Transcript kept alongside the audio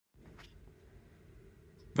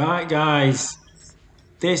Right guys,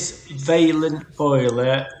 this Vaillant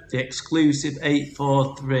boiler, the exclusive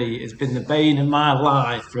 843, has been the bane of my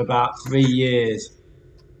life for about 3 years.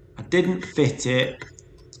 I didn't fit it,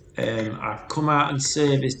 I've come out and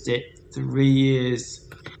serviced it 3 years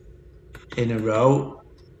in a row,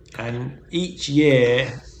 and each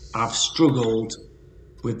year I've struggled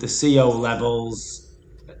with the CO levels,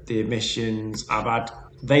 the emissions. I've had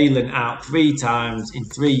Vaillant out 3 times in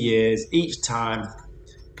 3 years. Each time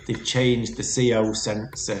they've changed the CO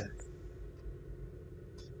sensor.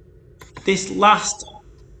 This last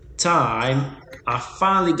time I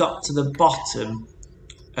finally got to the bottom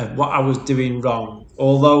of what I was doing wrong.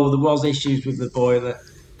 Although there was issues with the boiler,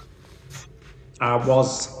 I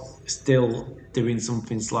was still doing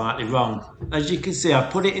something slightly wrong. As you can see, I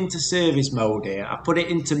put it into service mode here. I put it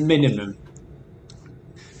into minimum.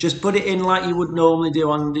 Just put it in like you would normally do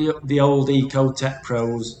on the old EcoTec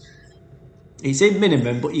Pros. It's in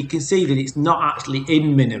minimum, but you can see that it's not actually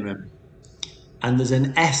in minimum. And there's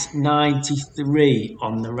an S93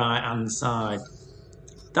 on the right hand side.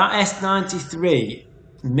 That S93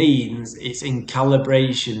 means it's in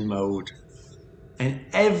calibration mode. And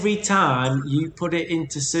every time you put it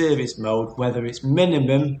into service mode, whether it's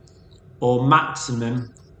minimum or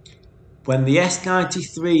maximum, when the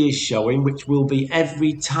S93 is showing, which will be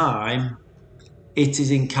every time, it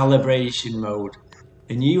is in calibration mode.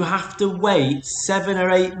 And you have to wait 7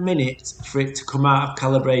 or 8 minutes for it to come out of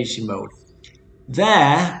calibration mode.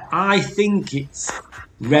 There, I think it's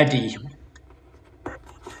ready,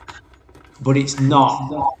 but it's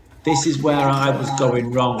not. This is where I was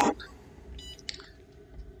going wrong.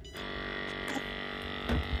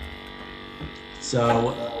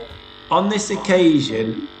 So, on this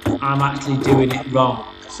occasion, I'm actually doing it wrong.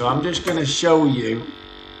 So I'm just going to show you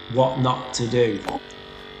what not to do.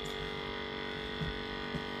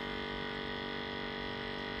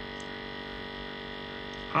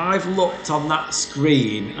 I've looked on that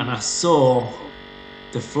screen and I saw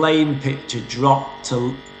the flame picture drop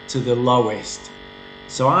to the lowest.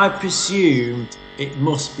 So I presumed it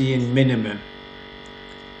must be in minimum.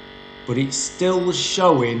 But it's still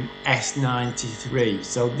showing S93.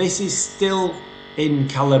 So this is still in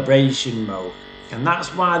calibration mode. And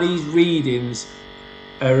that's why these readings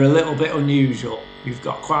are a little bit unusual. You've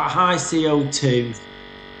got quite high CO2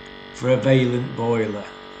 for a Vaillant boiler.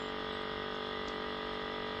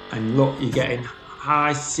 And look, you're getting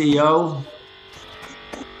high CO,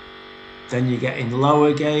 then you're getting low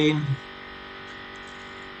again.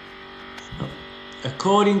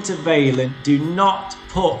 According to Vaillant, do not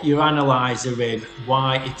put your analyzer in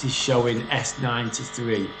why it is showing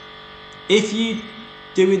S93. If you're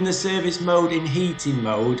doing the service mode in heating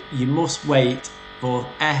mode, you must wait for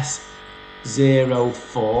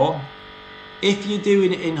S04. If you're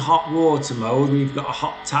doing it in hot water mode, where you've got a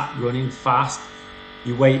hot tap running fast,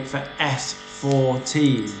 you wait for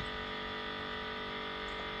S14.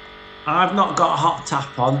 I've not got a hot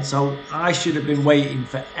tap on, so I should have been waiting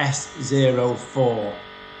for S04.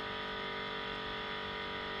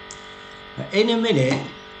 But in a minute,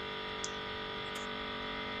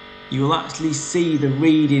 you will actually see the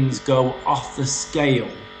readings go off the scale.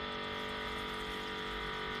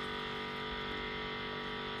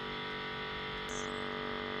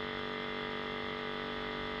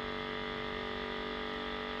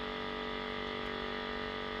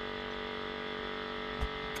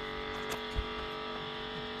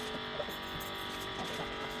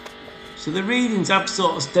 So the readings have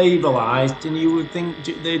sort of stabilised, and you would think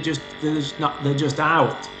they're just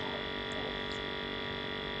out.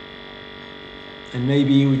 And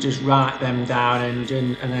maybe you would just write them down and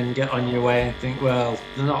then get on your way and think, well,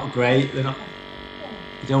 they're not great. They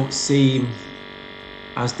don't seem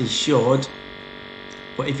as they should.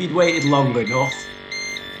 But if you'd waited long enough,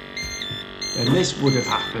 then this would have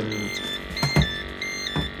happened.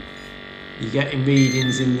 You're getting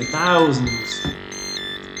readings in the thousands.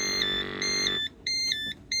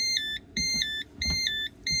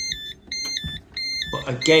 But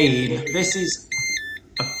again, this is,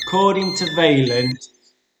 according to Vaillant,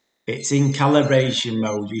 it's in calibration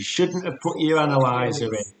mode. You shouldn't have put your analyzer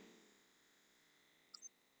in.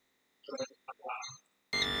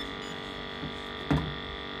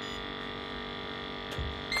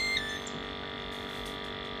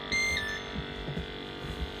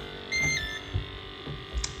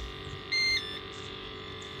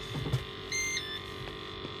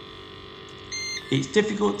 It's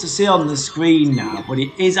difficult to see on the screen now, but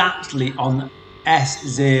it is actually on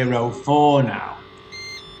S04 now.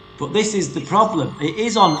 But this is the problem. It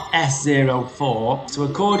is on S04, so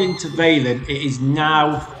according to Vaillant, it is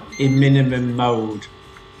now in minimum mode.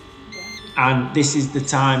 and this is the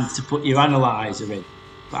time to put your analyzer in.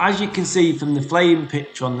 But as you can see from the flame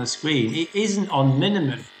picture on the screen, it isn't on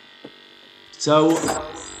minimum. So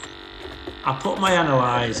I put my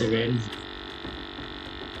analyzer in,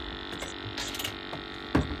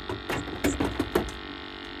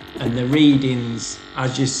 and the readings,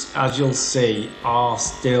 as you'll see, are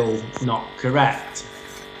still not correct.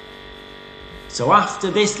 So after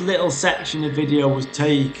this little section of video was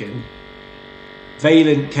taken,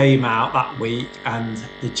 Vaillant came out that week and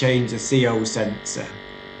they changed the CO sensor.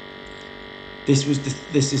 This is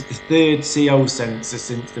the third CO sensor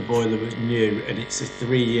since the boiler was new, and it's a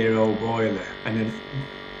 3-year-old boiler and an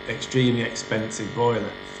extremely expensive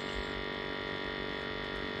boiler.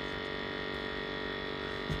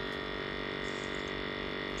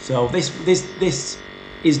 So this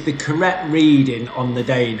is the correct reading on the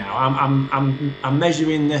day now. I'm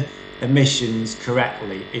measuring the emissions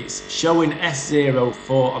correctly. It's showing S04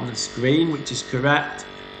 on the screen, which is correct.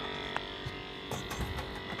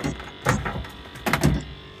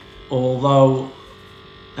 Although,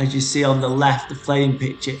 as you see on the left, the flame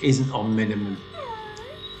picture isn't on minimum.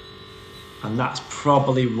 And that's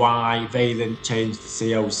probably why Vaillant changed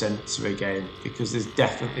the CO sensor again, because there's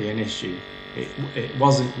definitely an issue. It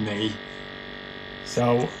wasn't me.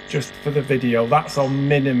 So just for the video, that's on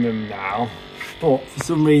minimum now, but for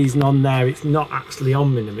some reason on there it's not actually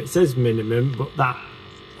on minimum. It says minimum, but that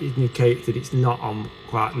indicates that it's not on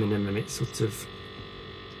quite minimum. It's sort of,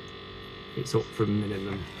 it's up from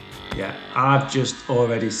minimum. Yeah, I've just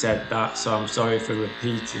already said that, so I'm sorry for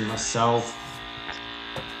repeating myself.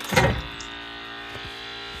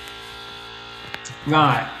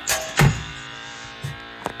 Right.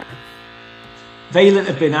 Vaillant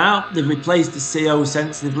have been out, they've replaced the CO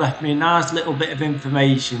sensor, they've left me a nice little bit of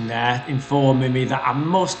information there informing me that I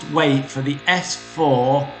must wait for the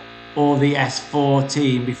S4 or the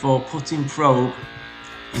S14 before putting probe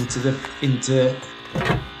into the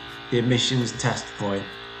emissions test point.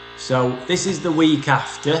 So this is the week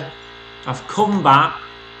after. I've come back,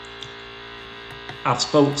 I've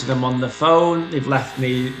spoke to them on the phone, they've left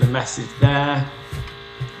me the message there.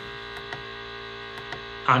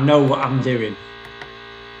 I know what I'm doing.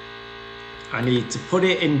 I need to put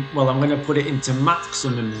it in, well, I'm going to put it into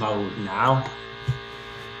maximum mode now.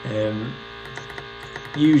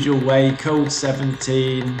 Usual way, code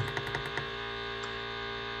 17,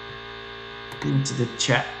 into the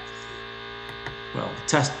check, well,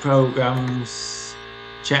 test programs,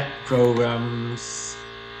 check programs,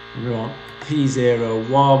 we want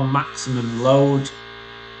P01, maximum load.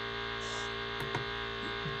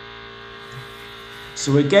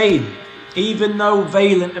 So again, even though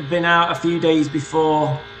Vaillant have been out a few days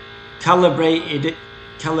before, calibrated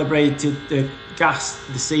the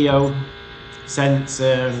CO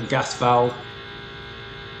sensor and gas valve,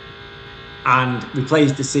 and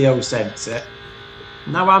replaced the CO sensor,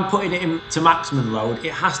 now I'm putting it into maximum load,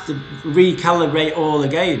 it has to recalibrate all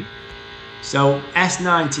again. So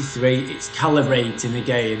S93, it's calibrating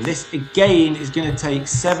again. This again is going to take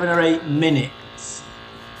 7 or 8 minutes,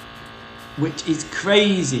 which is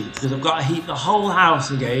crazy because I've got to heat the whole house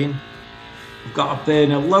again. I've got to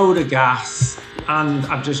burn a load of gas, and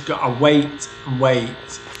I've just got to wait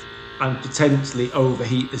and potentially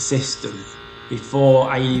overheat the system before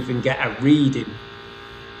I even get a reading.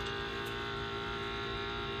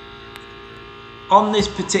 On this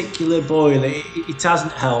particular boiler, it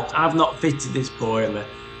hasn't helped. I've not fitted this boiler.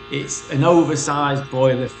 It's an oversized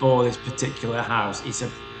boiler for this particular house. It's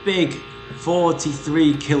a big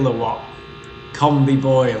 43 kilowatt combi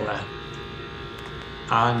boiler,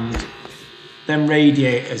 and them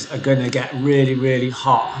radiators are going to get really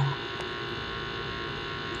hot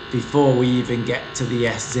before we even get to the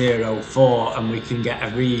S04 and we can get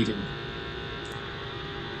a reading.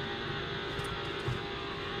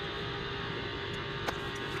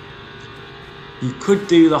 You could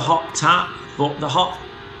do the hot tap, but the hot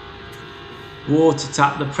water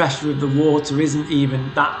tap, the pressure of the water isn't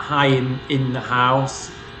even that high in the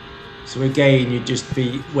house. So again, you'd just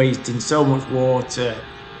be wasting so much water.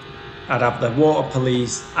 I'd have the water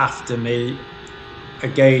police after me.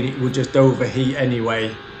 Again, it would just overheat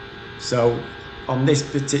anyway. So on this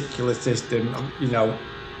particular system, you know,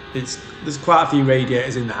 there's quite a few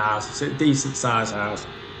radiators in the house. It's a decent sized house.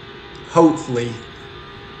 Hopefully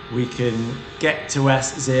we can get to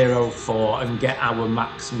S04 and get our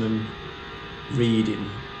maximum reading.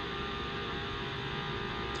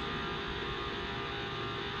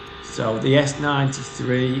 So the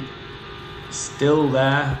S93 is still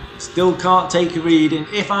there, still can't take a reading.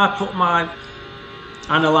 If I put my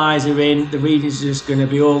analyzer in, the readings are just going to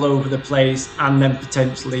be all over the place and then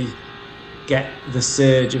potentially get the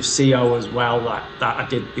surge of CO as well that I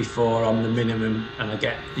did before on the minimum, and I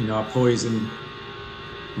get, you know, I poison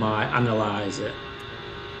my analyzer.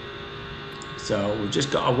 So we've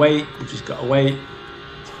just got to wait,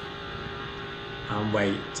 and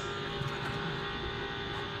wait.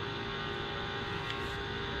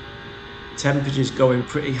 Temperature's going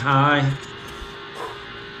pretty high.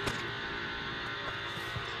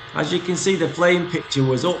 As you can see, the flame picture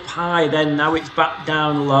was up high then, now it's back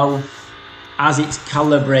down low as it's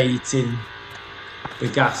calibrating the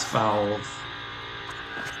gas valve.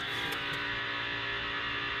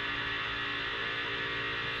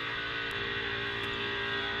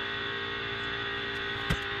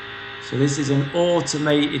 So this is an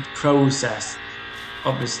automated process,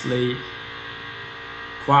 obviously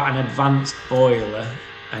quite an advanced boiler,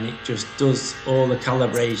 and it just does all the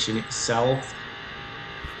calibration itself.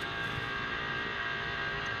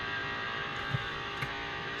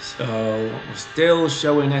 So we're still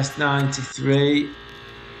showing S93.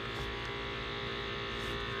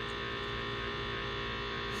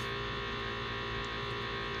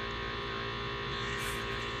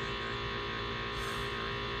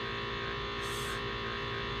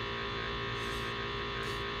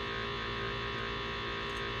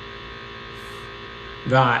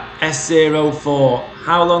 Right, S04.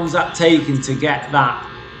 How long's that taken to get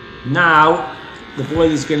that? Now the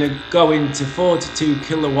boiler's going to go into 42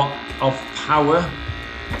 kilowatt of power.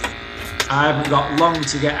 I haven't got long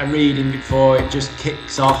to get a reading before it just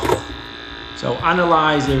kicks off. So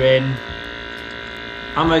analyzer in.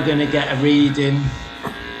 Am I going to get a reading?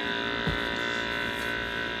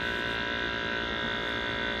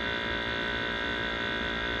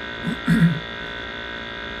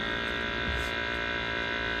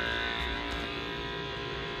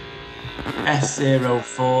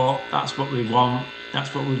 S04, that's what we want,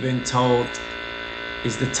 that's what we've been told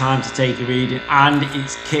is the time to take a reading, and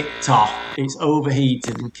it's kicked off, it's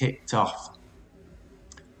overheated and kicked off.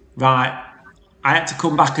 Right, I had to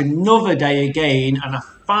come back another day again, and I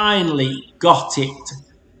finally got it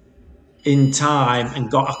in time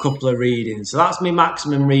and got a couple of readings. So that's my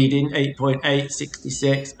maximum reading,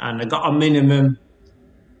 8.866, and I got a minimum,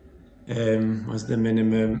 was the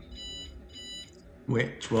minimum,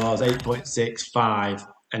 which was 8.65,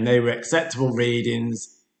 and they were acceptable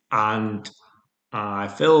readings, and I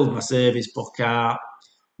filled my service book out,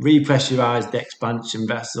 repressurized the expansion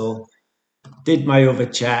vessel, did my other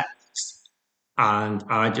checks, and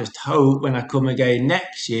I just hope when I come again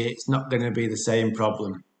next year it's not going to be the same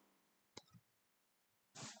problem.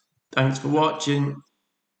 Thanks for watching.